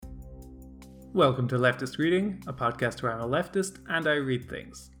Welcome to Leftist Reading, a podcast where I'm a leftist and I read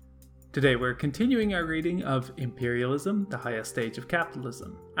things. Today we're continuing our reading of Imperialism, the Highest Stage of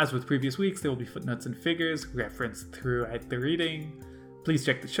Capitalism. As with previous weeks, there will be footnotes and figures referenced throughout the reading. Please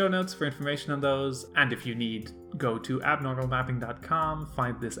check the show notes for information on those, and if you need, go to abnormalmapping.com,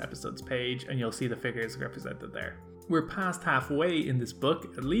 find this episode's page, and you'll see the figures represented there. We're past halfway in this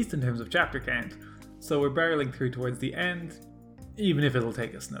book, at least in terms of chapter count, so we're barreling through towards the end, even if it'll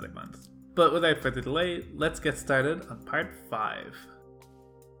take us another month. But without further delay, let's get started on part 5.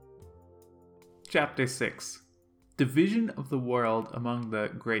 Chapter 6. Division of the World Among the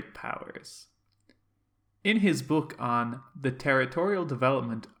Great Powers. In his book on the territorial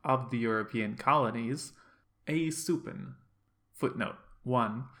development of the European colonies, A. Supin, footnote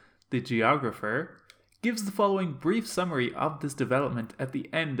 1, the geographer, gives the following brief summary of this development at the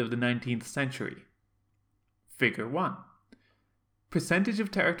end of the 19th century. Figure 1. Percentage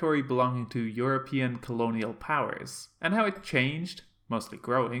of territory belonging to European colonial powers, and how it changed, mostly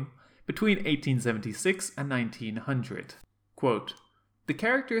growing, between 1876 and 1900. Quote, "The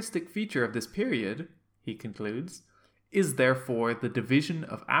characteristic feature of this period," he concludes, "is therefore the division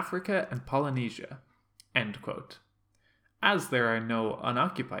of Africa and Polynesia." End quote. As there are no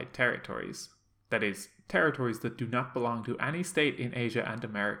unoccupied territories, that is, territories that do not belong to any state in Asia and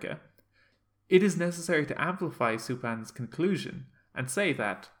America, it is necessary to amplify Supin's conclusion and say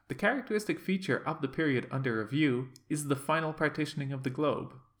that the characteristic feature of the period under review is the final partitioning of the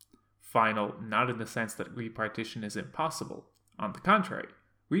globe. Final not in the sense that repartition is impossible. On the contrary,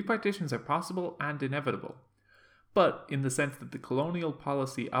 repartitions are possible and inevitable, but in the sense that the colonial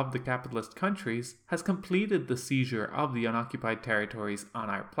policy of the capitalist countries has completed the seizure of the unoccupied territories on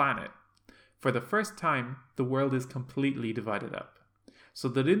our planet. For the first time, the world is completely divided up, so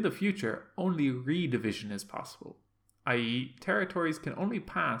that in the future only redivision is possible, i.e., territories can only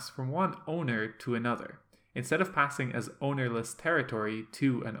pass from one owner to another, instead of passing as ownerless territory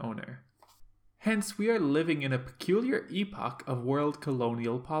to an owner. Hence, we are living in a peculiar epoch of world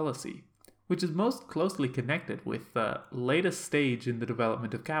colonial policy, which is most closely connected with the latest stage in the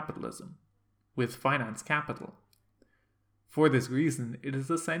development of capitalism, with finance capital. For this reason, it is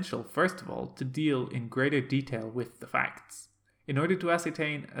essential, first of all, to deal in greater detail with the facts, in order to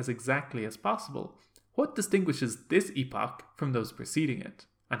ascertain as exactly as possible what distinguishes this epoch from those preceding it,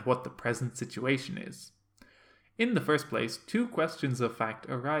 and what the present situation is. In the first place, two questions of fact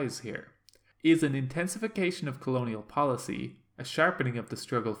arise here. Is an intensification of colonial policy, a sharpening of the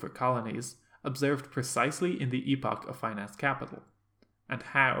struggle for colonies, observed precisely in the epoch of finance capital? And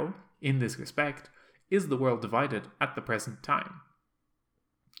how, in this respect, is the world divided at the present time?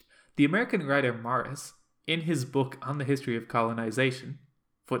 The American writer Morris, in his book on the history of colonization,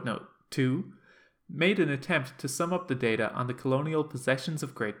 footnote 2, made an attempt to sum up the data on the colonial possessions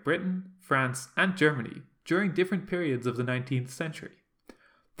of Great Britain, France, and Germany during different periods of the 19th century.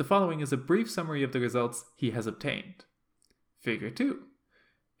 The following is a brief summary of the results he has obtained. Figure 2.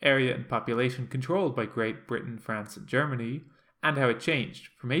 Area and population controlled by Great Britain, France, and Germany, and how it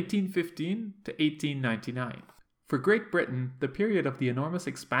changed from 1815 to 1899. For Great Britain, the period of the enormous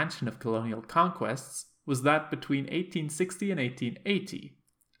expansion of colonial conquests was that between 1860 and 1880,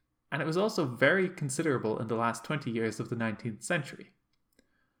 and it was also very considerable in the last 20 years of the 19th century.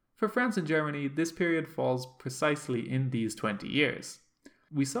 For France and Germany, this period falls precisely in these 20 years.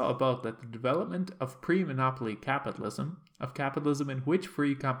 We saw above that the development of pre-monopoly capitalism, of capitalism in which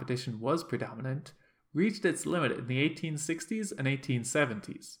free competition was predominant, reached its limit in the 1860s and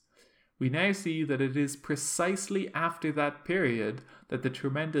 1870s. We now see that it is precisely after that period that the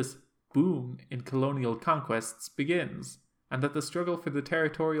tremendous boom in colonial conquests begins, and that the struggle for the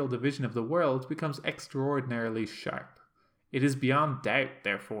territorial division of the world becomes extraordinarily sharp. It is beyond doubt,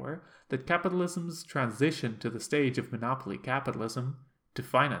 therefore, that capitalism's transition to the stage of monopoly capitalism, to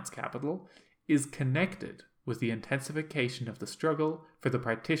finance capital, is connected with the intensification of the struggle for the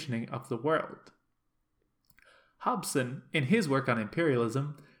partitioning of the world. Hobson, in his work on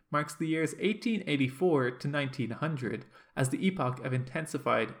imperialism, marks the years 1884 to 1900 as the epoch of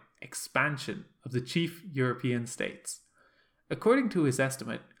intensified expansion of the chief European states. According to his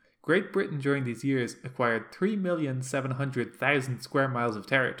estimate, Great Britain during these years acquired 3,700,000 square miles of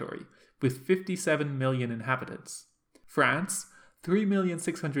territory, with 57 million inhabitants. France,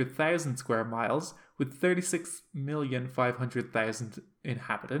 3,600,000 square miles, with 36,500,000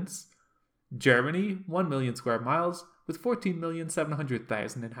 inhabitants. Germany, 1 million square miles, with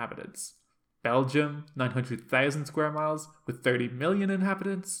 14,700,000 inhabitants. Belgium, 900,000 square miles, with 30 million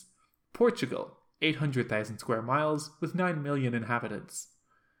inhabitants. Portugal, 800,000 square miles, with 9 million inhabitants.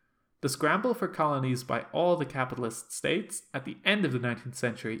 The scramble for colonies by all the capitalist states at the end of the 19th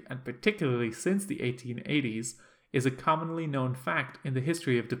century, and particularly since the 1880s, is a commonly known fact in the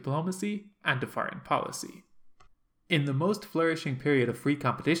history of diplomacy and of foreign policy. In the most flourishing period of free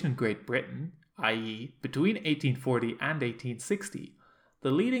competition in Great Britain, i.e., between 1840 and 1860,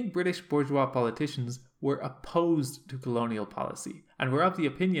 the leading British bourgeois politicians were opposed to colonial policy and were of the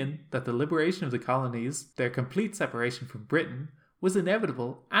opinion that the liberation of the colonies, their complete separation from Britain, was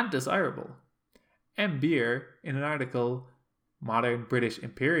inevitable and desirable. M. Beer, in an article, Modern British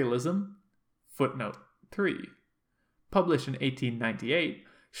Imperialism, footnote 3, published in 1898,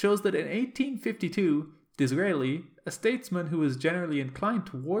 shows that in 1852, Disraeli, a statesman who was generally inclined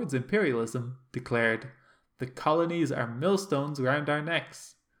towards imperialism, declared, "The colonies are millstones round our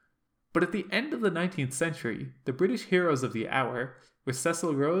necks." But at the end of the 19th century, the British heroes of the hour were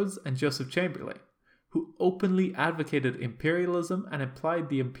Cecil Rhodes and Joseph Chamberlain, who openly advocated imperialism and applied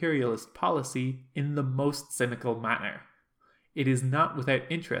the imperialist policy in the most cynical manner. It is not without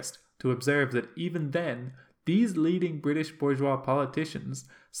interest to observe that even then, these leading British bourgeois politicians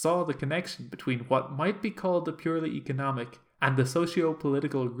saw the connection between what might be called the purely economic and the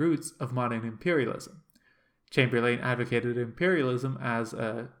socio-political roots of modern imperialism. Chamberlain advocated imperialism as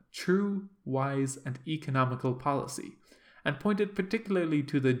a true, wise, and economical policy, and pointed particularly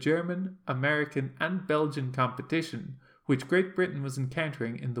to the German, American, and Belgian competition which Great Britain was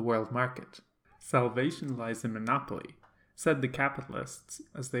encountering in the world market. "Salvation lies in monopoly," said the capitalists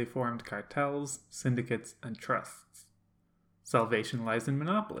as they formed cartels, syndicates, and trusts. "Salvation lies in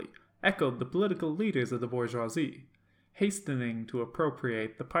monopoly," echoed the political leaders of the bourgeoisie, hastening to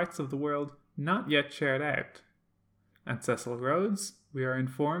appropriate the parts of the world not yet shared out. And Cecil Rhodes, we are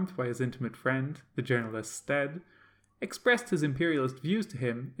informed by his intimate friend, the journalist Stead, expressed his imperialist views to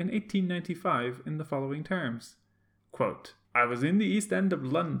him in 1895 in the following terms. Quote, "I was in the East End of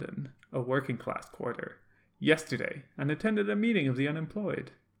London, a working-class quarter, yesterday, and attended a meeting of the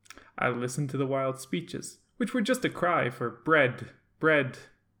unemployed. I listened to the wild speeches, which were just a cry for bread, bread,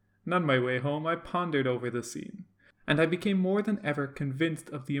 and on my way home I pondered over the scene, and I became more than ever convinced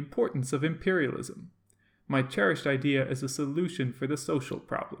of the importance of imperialism. My cherished idea is a solution for the social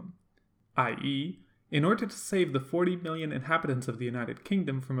problem, i.e., in order to save the 40 million inhabitants of the United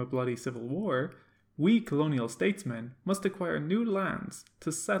Kingdom from a bloody civil war, we colonial statesmen must acquire new lands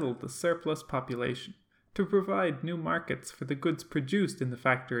to settle the surplus population, to provide new markets for the goods produced in the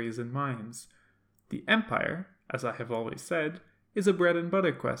factories and mines. The empire, as I have always said, is a bread and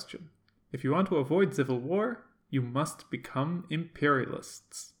butter question. If you want to avoid civil war, you must become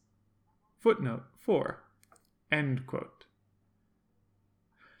imperialists." Footnote 4. End quote.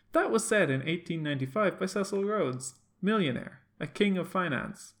 That was said in 1895 by Cecil Rhodes, millionaire, a king of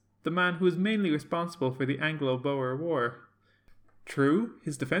finance, the man who was mainly responsible for the Anglo-Boer War. True,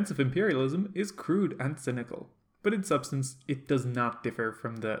 his defense of imperialism is crude and cynical, but in substance it does not differ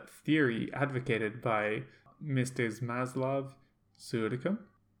from the theory advocated by Messrs. Maslov, Surikov,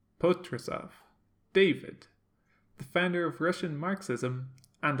 Potrasov, David, the founder of Russian Marxism,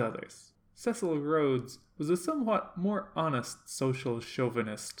 and others. Cecil Rhodes was a somewhat more honest social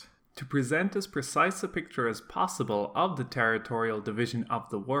chauvinist. To present as precise a picture as possible of the territorial division of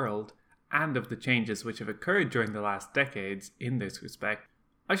the world and of the changes which have occurred during the last decades in this respect,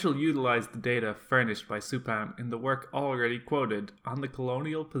 I shall utilize the data furnished by Supin in the work already quoted on the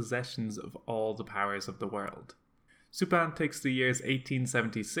colonial possessions of all the powers of the world. Supin takes the years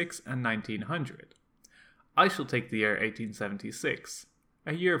 1876 and 1900. I shall take the year 1876,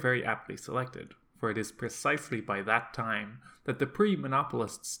 a year very aptly selected, for it is precisely by that time that the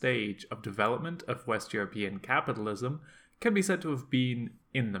pre-monopolist stage of development of West European capitalism can be said to have been,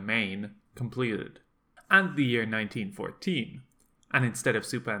 in the main, completed, and the year 1914. And instead of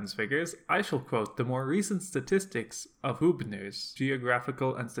Supin's figures, I shall quote the more recent statistics of Hübner's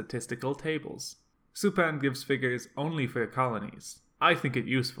geographical and statistical tables. Supin gives figures only for the colonies. I think it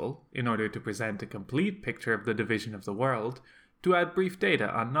useful, in order to present a complete picture of the division of the world, to add brief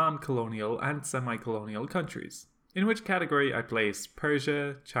data on non-colonial and semi-colonial countries, in which category I place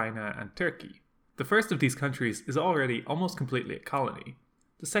Persia, China, and Turkey. The first of these countries is already almost completely a colony.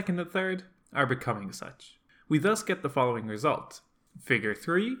 The second and third are becoming such. We thus get the following result. Figure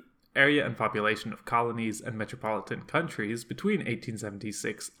 3, area and population of colonies and metropolitan countries between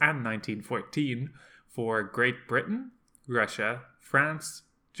 1876 and 1914 for Great Britain, Russia, France,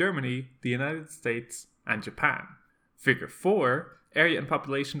 Germany, the United States, and Japan. Figure 4, area and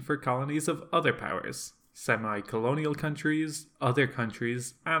population for colonies of other powers, semi-colonial countries, other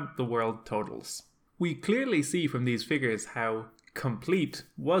countries, and the world totals. We clearly see from these figures how complete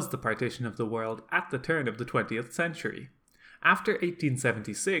was the partition of the world at the turn of the 20th century. After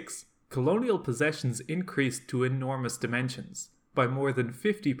 1876, colonial possessions increased to enormous dimensions, by more than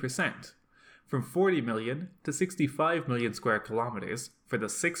 50%, from 40 million to 65 million square kilometers for the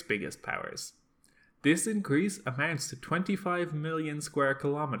six biggest powers. This increase amounts to 25 million square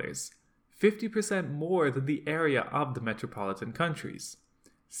kilometers, 50% more than the area of the metropolitan countries,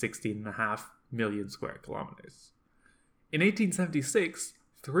 16.5 million square kilometers. In 1876,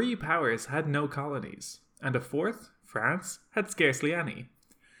 three powers had no colonies, and a fourth, France, had scarcely any.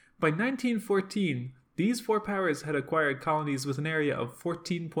 By 1914, these four powers had acquired colonies with an area of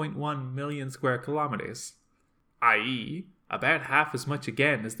 14.1 million square kilometers, i.e., about half as much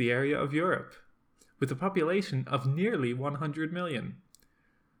again as the area of Europe, with a population of nearly 100 million.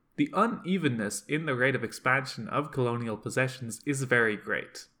 The unevenness in the rate of expansion of colonial possessions is very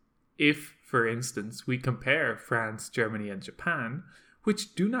great. If, for instance, we compare France, Germany, and Japan,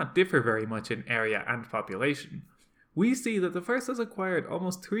 which do not differ very much in area and population, we see that the first has acquired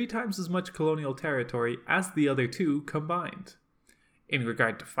almost 3 times as much colonial territory as the other two combined. In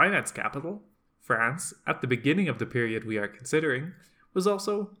regard to finance capital, France, at the beginning of the period we are considering, was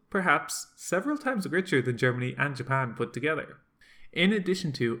also, perhaps, several times richer than Germany and Japan put together. In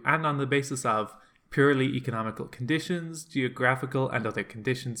addition to, and on the basis of, purely economical conditions, geographical and other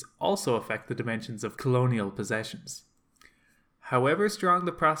conditions also affect the dimensions of colonial possessions. However strong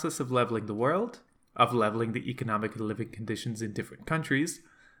the process of leveling the world, of leveling the economic and living conditions in different countries,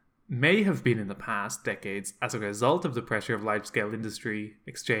 may have been in the past decades as a result of the pressure of large-scale industry,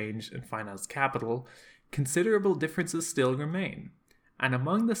 exchange, and finance capital, considerable differences still remain. And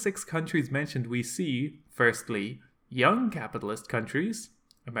among the 6 countries mentioned we see, firstly, young capitalist countries,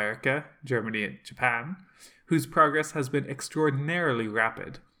 America, Germany, and Japan, whose progress has been extraordinarily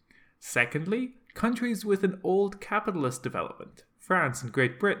rapid. Secondly, countries with an old capitalist development, France and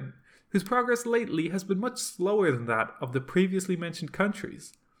Great Britain, whose progress lately has been much slower than that of the previously mentioned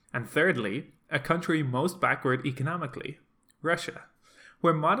countries. And thirdly, a country most backward economically, Russia,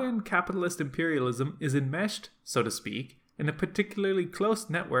 where modern capitalist imperialism is enmeshed, so to speak, in a particularly close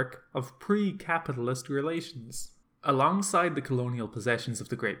network of pre-capitalist relations. Alongside the colonial possessions of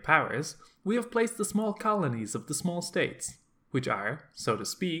the great powers, we have placed the small colonies of the small states, which are, so to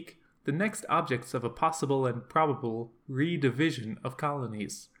speak, the next objects of a possible and probable redivision of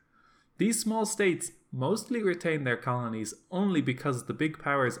colonies. These small states mostly retain their colonies only because the big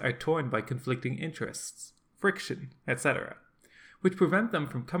powers are torn by conflicting interests, friction, etc., which prevent them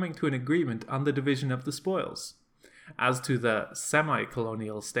from coming to an agreement on the division of the spoils. As to the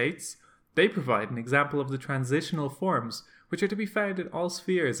semi-colonial states, they provide an example of the transitional forms which are to be found in all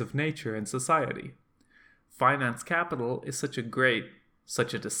spheres of nature and society. Finance capital is such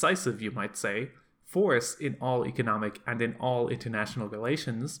a decisive, you might say, force in all economic and in all international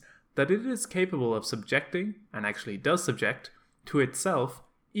relations that it is capable of subjecting, and actually does subject, to itself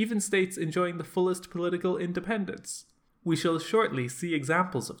even states enjoying the fullest political independence. We shall shortly see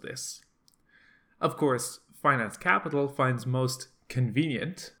examples of this. Of course, finance capital finds most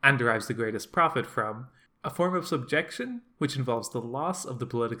convenient, and derives the greatest profit from, a form of subjection which involves the loss of the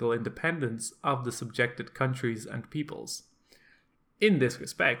political independence of the subjected countries and peoples. In this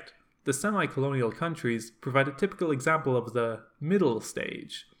respect, the semi-colonial countries provide a typical example of the middle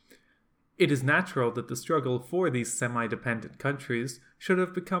stage. It is natural that the struggle for these semi-dependent countries should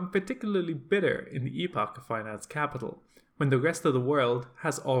have become particularly bitter in the epoch of finance capital, when the rest of the world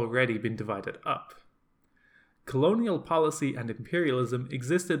has already been divided up. Colonial policy and imperialism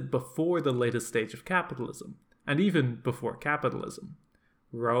existed before the latest stage of capitalism, and even before capitalism.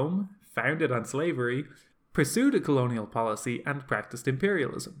 Rome, founded on slavery, pursued a colonial policy and practiced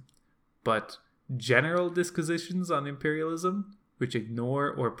imperialism. But general disquisitions on imperialism, which ignore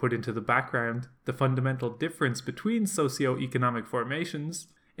or put into the background the fundamental difference between socio-economic formations,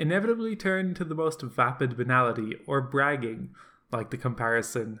 inevitably turn to the most vapid banality or bragging, like the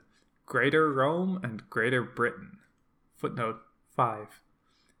comparison Greater Rome and Greater Britain. Footnote 5.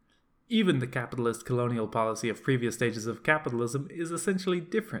 Even the capitalist colonial policy of previous stages of capitalism is essentially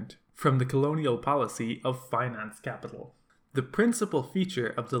different from the colonial policy of finance capital. The principal feature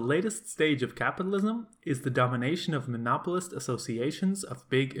of the latest stage of capitalism is the domination of monopolist associations of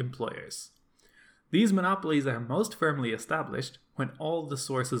big employers. These monopolies are most firmly established when all the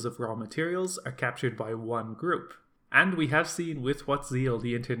sources of raw materials are captured by one group. And we have seen with what zeal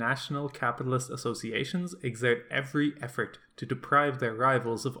the international capitalist associations exert every effort to deprive their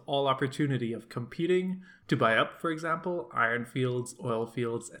rivals of all opportunity of competing, to buy up, for example, iron fields, oil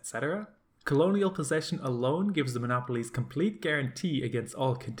fields, etc. Colonial possession alone gives the monopolies complete guarantee against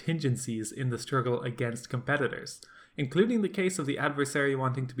all contingencies in the struggle against competitors, including the case of the adversary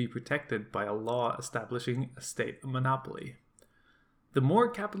wanting to be protected by a law establishing a state monopoly. The more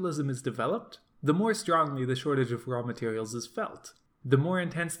capitalism is developed, the more strongly the shortage of raw materials is felt. The more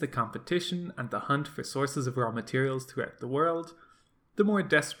intense the competition and the hunt for sources of raw materials throughout the world, the more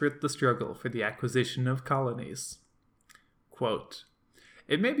desperate the struggle for the acquisition of colonies. Quote,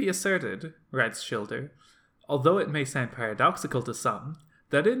 "It may be asserted," writes Schilder, "although it may sound paradoxical to some,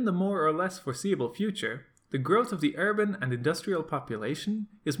 that in the more or less foreseeable future, the growth of the urban and industrial population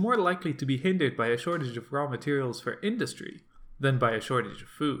is more likely to be hindered by a shortage of raw materials for industry than by a shortage of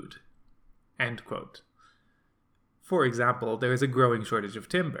food." End quote. For example, there is a growing shortage of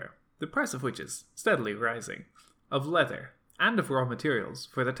timber, the price of which is steadily rising, of leather, and of raw materials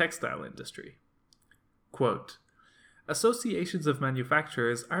for the textile industry. Quote, "Associations of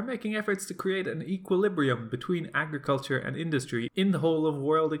manufacturers are making efforts to create an equilibrium between agriculture and industry in the whole of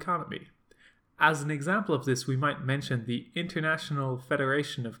world economy. As an example of this, we might mention the International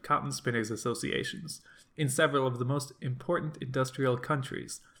Federation of Cotton Spinners Associations in several of the most important industrial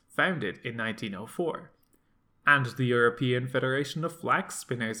countries, founded in 1904, and the European Federation of Flax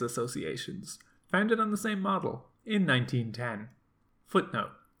Spinners Associations, founded on the same model in 1910.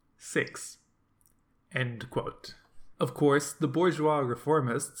 Footnote 6. End quote. Of course, the bourgeois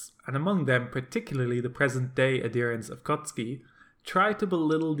reformists, and among them particularly the present-day adherents of Kautsky, try to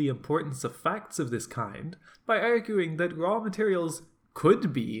belittle the importance of facts of this kind by arguing that raw materials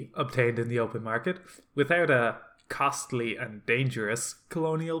could be obtained in the open market without a costly and dangerous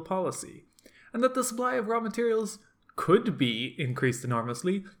colonial policy, and that the supply of raw materials could be increased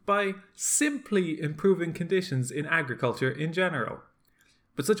enormously by simply improving conditions in agriculture in general.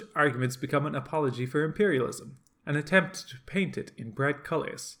 But such arguments become an apology for imperialism, an attempt to paint it in bright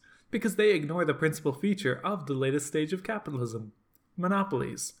colors, because they ignore the principal feature of the latest stage of capitalism: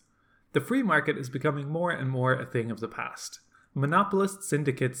 monopolies. The free market is becoming more and more a thing of the past. Monopolist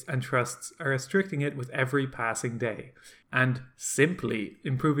syndicates and trusts are restricting it with every passing day, and simply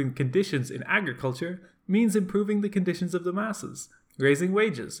improving conditions in agriculture means improving the conditions of the masses, raising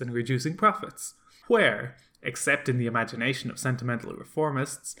wages and reducing profits. Where, except in the imagination of sentimental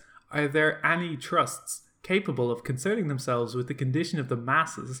reformists, are there any trusts capable of concerning themselves with the condition of the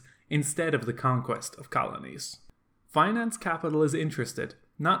masses instead of the conquest of colonies? Finance capital is interested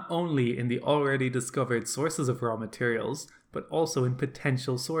not only in the already discovered sources of raw materials, but also in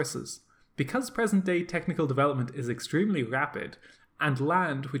potential sources. Because present-day technical development is extremely rapid, and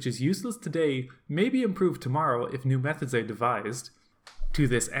land which is useless today may be improved tomorrow if new methods are devised, to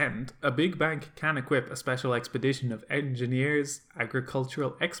this end, a big bank can equip a special expedition of engineers,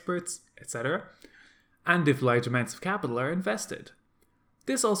 agricultural experts, etc., and if large amounts of capital are invested.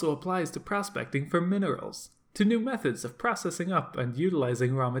 This also applies to prospecting for minerals, to new methods of processing up and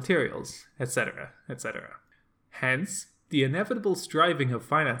utilizing raw materials, etc., etc. Hence, the inevitable striving of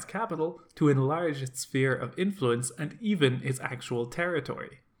finance capital to enlarge its sphere of influence and even its actual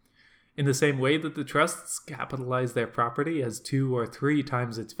territory. In the same way that the trusts capitalize their property as 2 or 3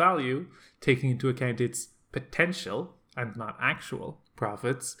 times its value, taking into account its potential, and not actual,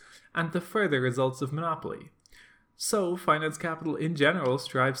 profits, and the further results of monopoly. So, finance capital in general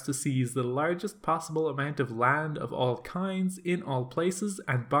strives to seize the largest possible amount of land of all kinds, in all places,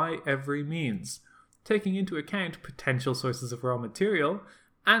 and by every means, taking into account potential sources of raw material,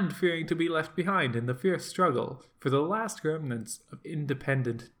 and fearing to be left behind in the fierce struggle for the last remnants of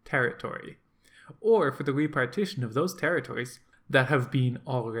independent territory, or for the repartition of those territories that have been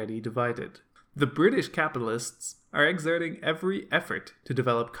already divided. The British capitalists are exerting every effort to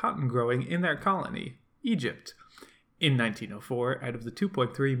develop cotton growing in their colony, Egypt. In 1904, out of the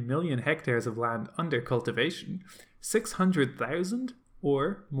 2.3 million hectares of land under cultivation, 600,000,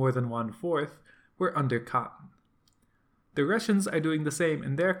 or more than 1/4, were under cotton. The Russians are doing the same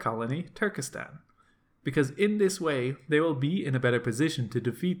in their colony, Turkestan, because in this way they will be in a better position to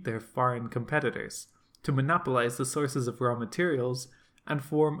defeat their foreign competitors, to monopolize the sources of raw materials, and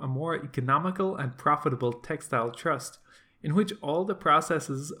form a more economical and profitable textile trust in which all the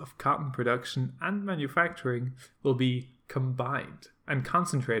processes of cotton production and manufacturing will be combined and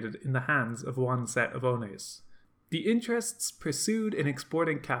concentrated in the hands of one set of owners. The interests pursued in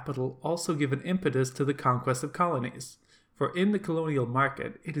exporting capital also give an impetus to the conquest of colonies, for in the colonial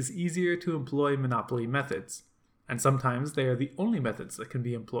market it is easier to employ monopoly methods, and sometimes they are the only methods that can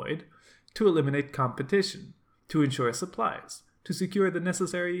be employed, to eliminate competition, to ensure supplies, to secure the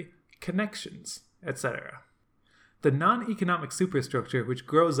necessary connections, etc. The non-economic superstructure which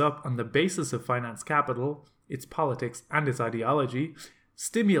grows up on the basis of finance capital, its politics and its ideology,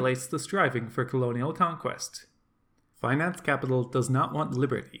 stimulates the striving for colonial conquest. Finance capital does not want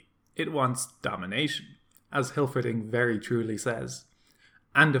liberty, it wants domination, as Hilferding very truly says.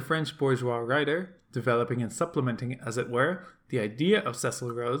 and a French bourgeois writer, developing and supplementing, as it were, the idea of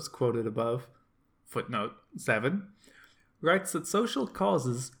Cecil Rhodes, quoted above, footnote 7, writes that social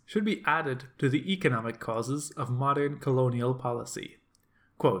causes should be added to the economic causes of modern colonial policy.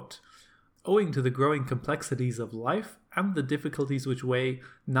 Quote, owing to the growing complexities of life and the difficulties which weigh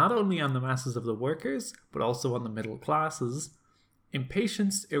not only on the masses of the workers, but also on the middle classes,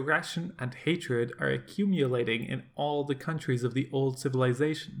 impatience, irration, and hatred are accumulating in all the countries of the old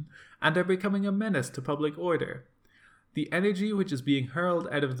civilization and are becoming a menace to public order. The energy which is being hurled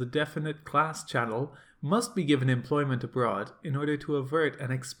out of the definite class channel must be given employment abroad in order to avert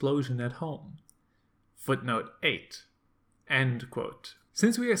an explosion at home. Footnote 8. End quote.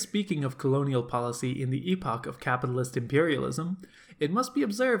 Since we are speaking of colonial policy in the epoch of capitalist imperialism, it must be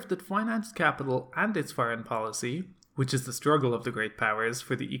observed that finance capital and its foreign policy, which is the struggle of the great powers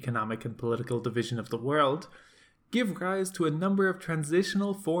for the economic and political division of the world, give rise to a number of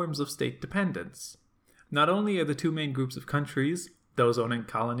transitional forms of state dependence. Not only are the two main groups of countries, those owning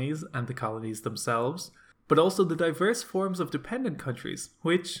colonies and the colonies themselves, but also the diverse forms of dependent countries,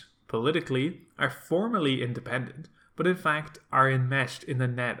 which, politically, are formally independent, but in fact are enmeshed in the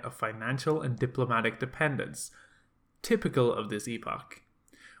net of financial and diplomatic dependence, typical of this epoch.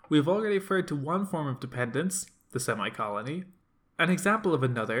 We have already referred to one form of dependence, the semi-colony. An example of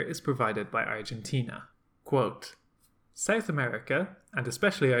another is provided by Argentina. Quote, South America, and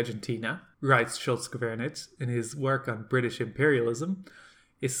especially Argentina, writes Schultz-Governitz in his work on British imperialism,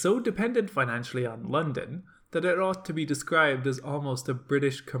 is so dependent financially on London that it ought to be described as almost a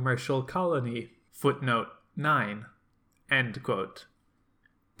British commercial colony. Footnote 9. End quote.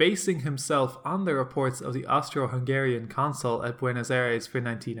 Basing himself on the reports of the Austro-Hungarian consul at Buenos Aires for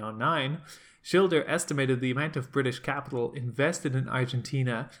 1909, Schilder estimated the amount of British capital invested in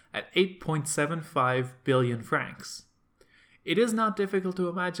Argentina at 8.75 billion francs. It is not difficult to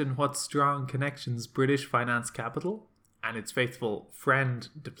imagine what strong connections British finance capital, and its faithful friend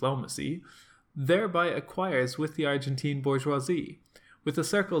diplomacy, thereby acquires with the Argentine bourgeoisie, with the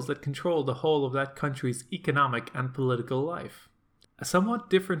circles that control the whole of that country's economic and political life. A somewhat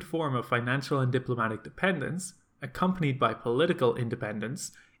different form of financial and diplomatic dependence, accompanied by political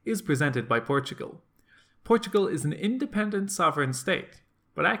independence, is presented by Portugal. Portugal is an independent sovereign state,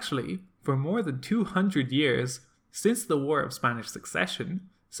 but actually, for more than 200 years, since the War of Spanish Succession,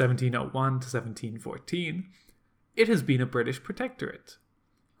 1701 to 1714, it has been a British protectorate.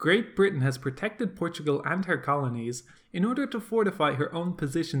 Great Britain has protected Portugal and her colonies in order to fortify her own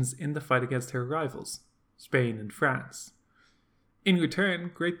positions in the fight against her rivals, Spain and France. In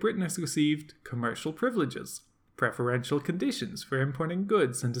return, Great Britain has received commercial privileges, preferential conditions for importing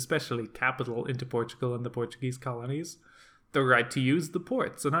goods and especially capital into Portugal and the Portuguese colonies, the right to use the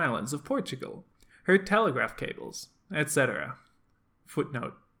ports and islands of Portugal, her telegraph cables, etc.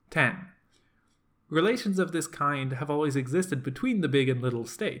 Footnote 10. Relations of this kind have always existed between the big and little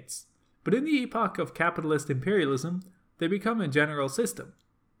states, but in the epoch of capitalist imperialism, they become a general system.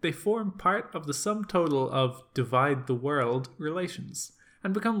 They form part of the sum total of divide the world relations,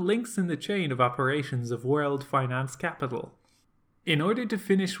 and become links in the chain of operations of world finance capital. In order to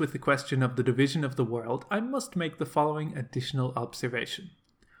finish with the question of the division of the world, I must make the following additional observation.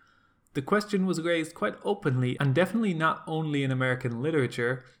 The question was raised quite openly, and definitely not only in American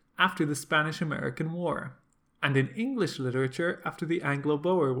literature, after the Spanish-American War, and in English literature after the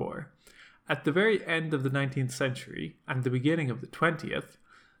Anglo-Boer War. At the very end of the 19th century and the beginning of the 20th,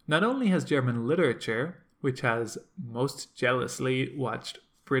 not only has German literature, which has most jealously watched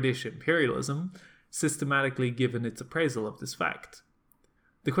British imperialism, systematically given its appraisal of this fact.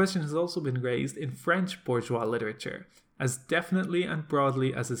 The question has also been raised in French bourgeois literature, as definitely and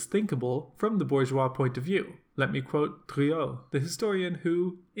broadly as is thinkable from the bourgeois point of view. Let me quote Drouot, the historian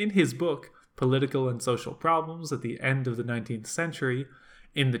who, in his book, Political and Social Problems at the End of the 19th Century,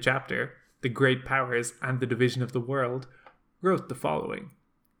 in the chapter, The Great Powers and the Division of the World, wrote the following,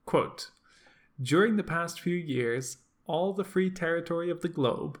 quote, during the past few years, all the free territory of the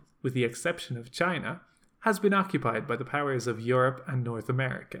globe, with the exception of China, has been occupied by the powers of Europe and North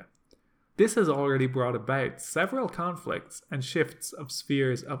America. This has already brought about several conflicts and shifts of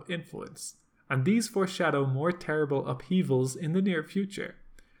spheres of influence, and these foreshadow more terrible upheavals in the near future.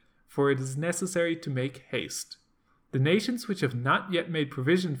 For it is necessary to make haste. The nations which have not yet made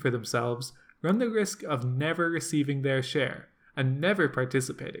provision for themselves run the risk of never receiving their share, and never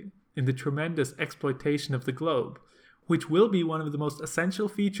participating in the tremendous exploitation of the globe, which will be one of the most essential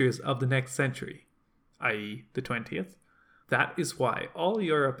features of the next century, i.e. the 20th. That is why all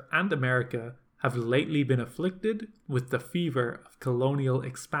Europe and America have lately been afflicted with the fever of colonial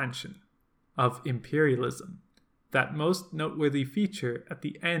expansion, of imperialism, that most noteworthy feature at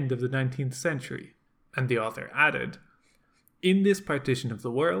the end of the 19th century, and the author added, "In this partition of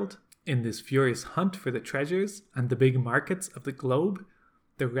the world, in this furious hunt for the treasures and the big markets of the globe,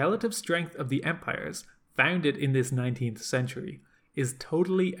 the relative strength of the empires founded in this 19th century is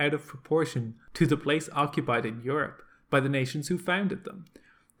totally out of proportion to the place occupied in Europe by the nations who founded them.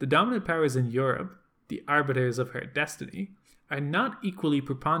 The dominant powers in Europe, the arbiters of her destiny, are not equally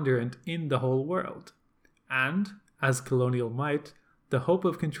preponderant in the whole world. And, as colonial might, the hope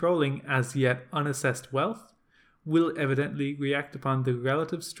of controlling as yet unassessed wealth will evidently react upon the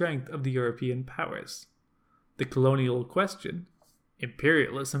relative strength of the European powers. The colonial question,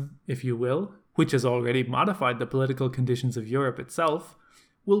 imperialism, if you will, which has already modified the political conditions of Europe itself,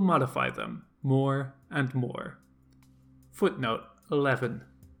 will modify them more and more." Footnote 11.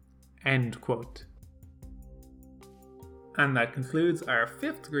 End quote. And that concludes our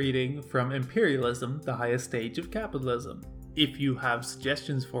 5th reading from Imperialism, the Highest Stage of Capitalism. If you have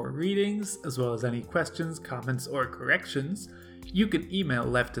suggestions for readings, as well as any questions, comments, or corrections, you can email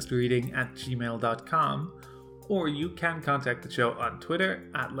leftistreading@gmail.com, or you can contact the show on Twitter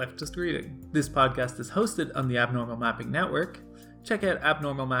 @leftistreading. This podcast is hosted on the Abnormal Mapping Network. Check out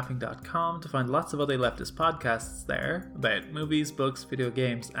abnormalmapping.com to find lots of other leftist podcasts there about movies, books, video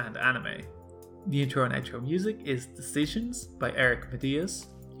games, and anime. The intro and outro music is Decisions by Eric Medias.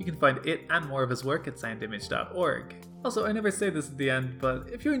 You can find it and more of his work at soundimage.org. Also, I never say this at the end, but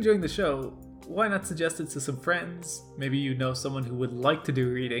if you're enjoying the show, why not suggest it to some friends? Maybe you know someone who would like to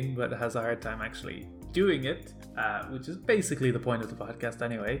do reading but has a hard time actually doing it, which is basically the point of the podcast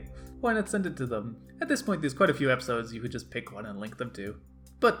anyway. Why not send it to them? At this point, there's quite a few episodes you could just pick one and link them to.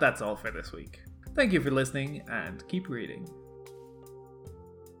 But that's all for this week. Thank you for listening, and keep reading.